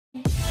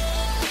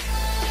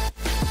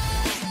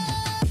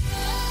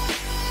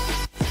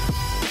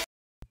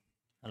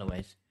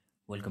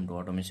Welcome to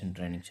Automation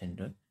Training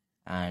Center,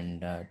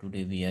 and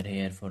today we are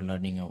here for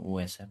learning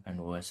OSF and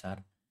OSR.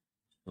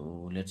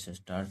 So let's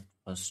start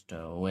first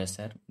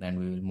OSR, then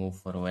we will move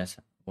for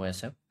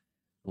OSF.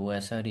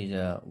 OSR is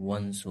a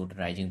one shot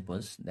rising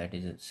pulse, that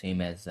is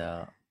same as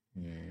a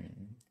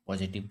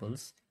positive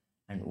pulse,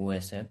 and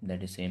OSF,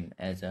 that is same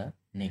as a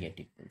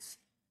negative pulse.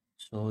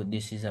 So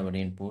this is our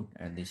input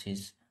and this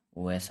is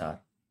OSR.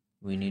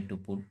 We need to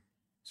put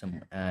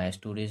some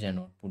storage and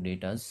output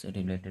data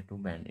related to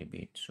band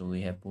rebate. So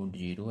we have put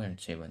 0 and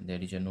 7. There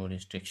is no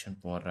restriction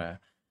for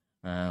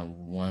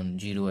 1,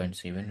 0 and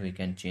 7. We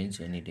can change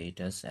any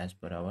data as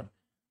per our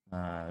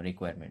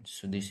requirements.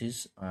 So this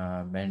is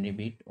band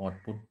rebate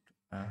output.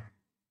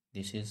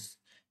 This is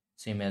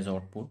same as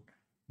output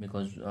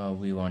because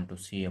we want to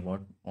see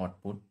about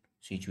output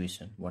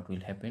situation. What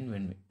will happen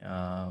when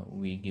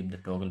we give the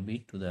toggle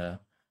bit to the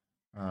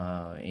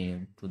our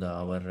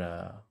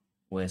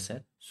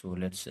OSR. So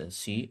let's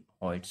see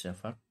how it's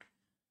affect.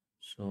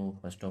 So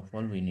first of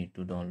all, we need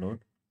to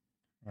download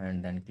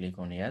and then click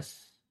on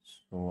yes.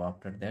 So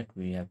after that,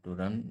 we have to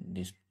run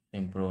this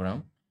same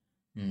program.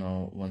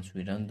 Now once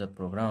we run the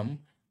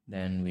program,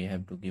 then we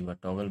have to give a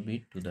toggle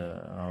bit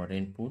to our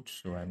input.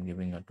 So I'm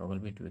giving a toggle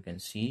bit. We can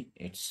see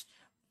it's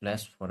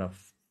flash for a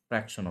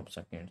fraction of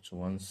second. So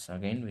once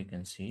again we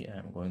can see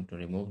I'm going to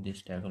remove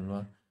this toggle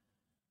bar.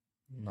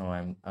 Now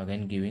I'm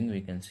again giving,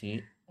 we can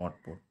see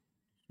output.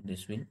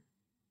 This will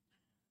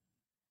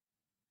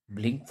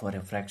blink for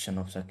a fraction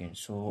of second.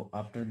 So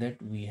after that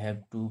we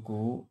have to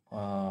go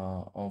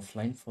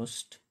offline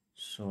first.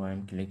 So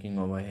I'm clicking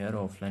over here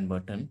offline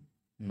button.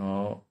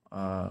 Now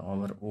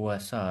our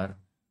OSR,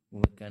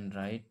 we can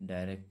write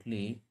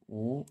directly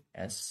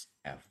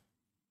OSF,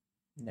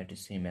 that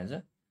is same as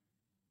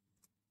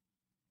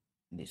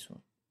this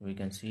one. We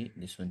can see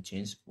this one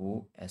change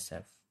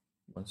OSF,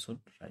 one shot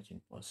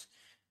rising pulse.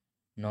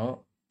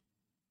 Now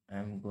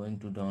I'm going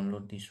to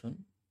download this one.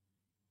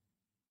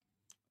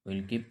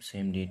 We'll keep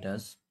same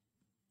data.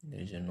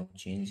 There is no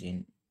change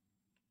in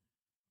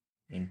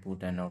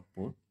input and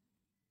output,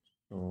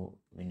 so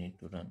we need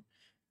to run.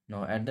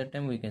 Now at that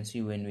time we can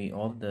see when we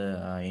off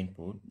the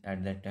input,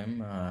 at that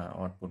time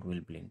output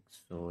will blink.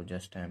 So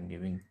just I'm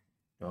giving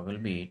toggle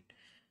bit.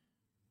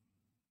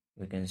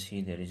 We can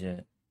see there is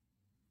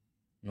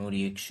no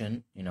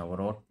reaction in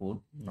our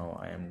output. Now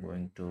I am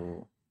going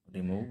to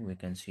remove. We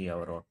can see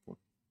our output.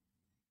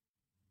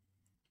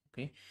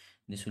 Okay,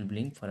 this will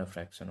blink for a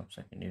fraction of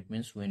second. It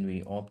means when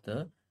we off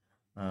the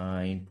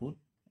input,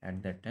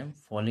 at that time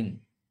falling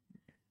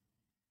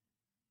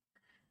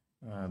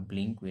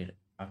blink will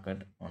occur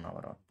on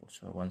our output.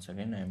 So once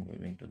again I am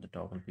going to the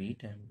toggle bit,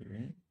 I am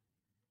giving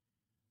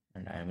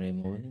and I am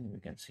removing, we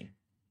can see.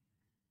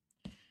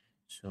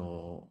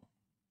 So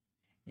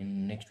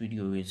in next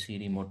video we will see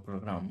remote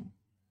program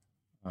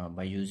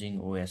by using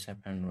OSF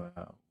and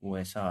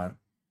OSR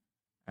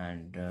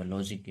and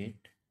logic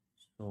gate.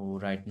 So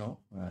right now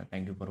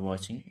thank you for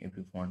watching. If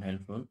you found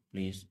helpful,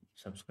 please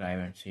subscribe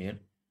and share.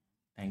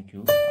 Thank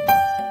you.